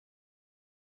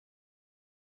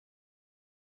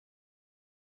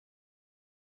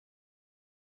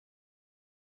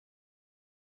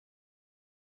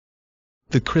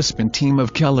The Crispin team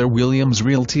of Keller Williams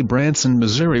Realty Branson,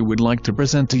 Missouri would like to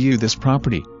present to you this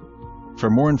property. For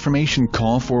more information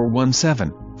call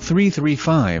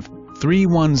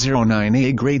 417-335-3109.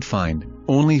 A great find,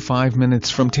 only 5 minutes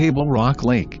from Table Rock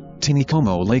Lake,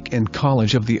 Taneycomo Lake and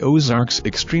College of the Ozarks.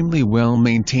 Extremely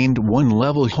well-maintained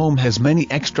one-level home has many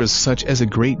extras such as a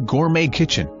great gourmet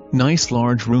kitchen, nice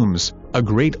large rooms, a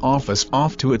great office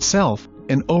off to itself,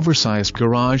 an oversized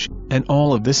garage, and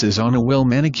all of this is on a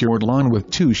well-manicured lawn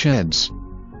with 2 sheds.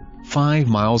 5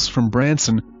 miles from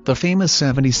Branson, the famous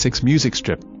 76 music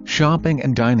strip, shopping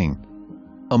and dining.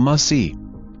 A must-see.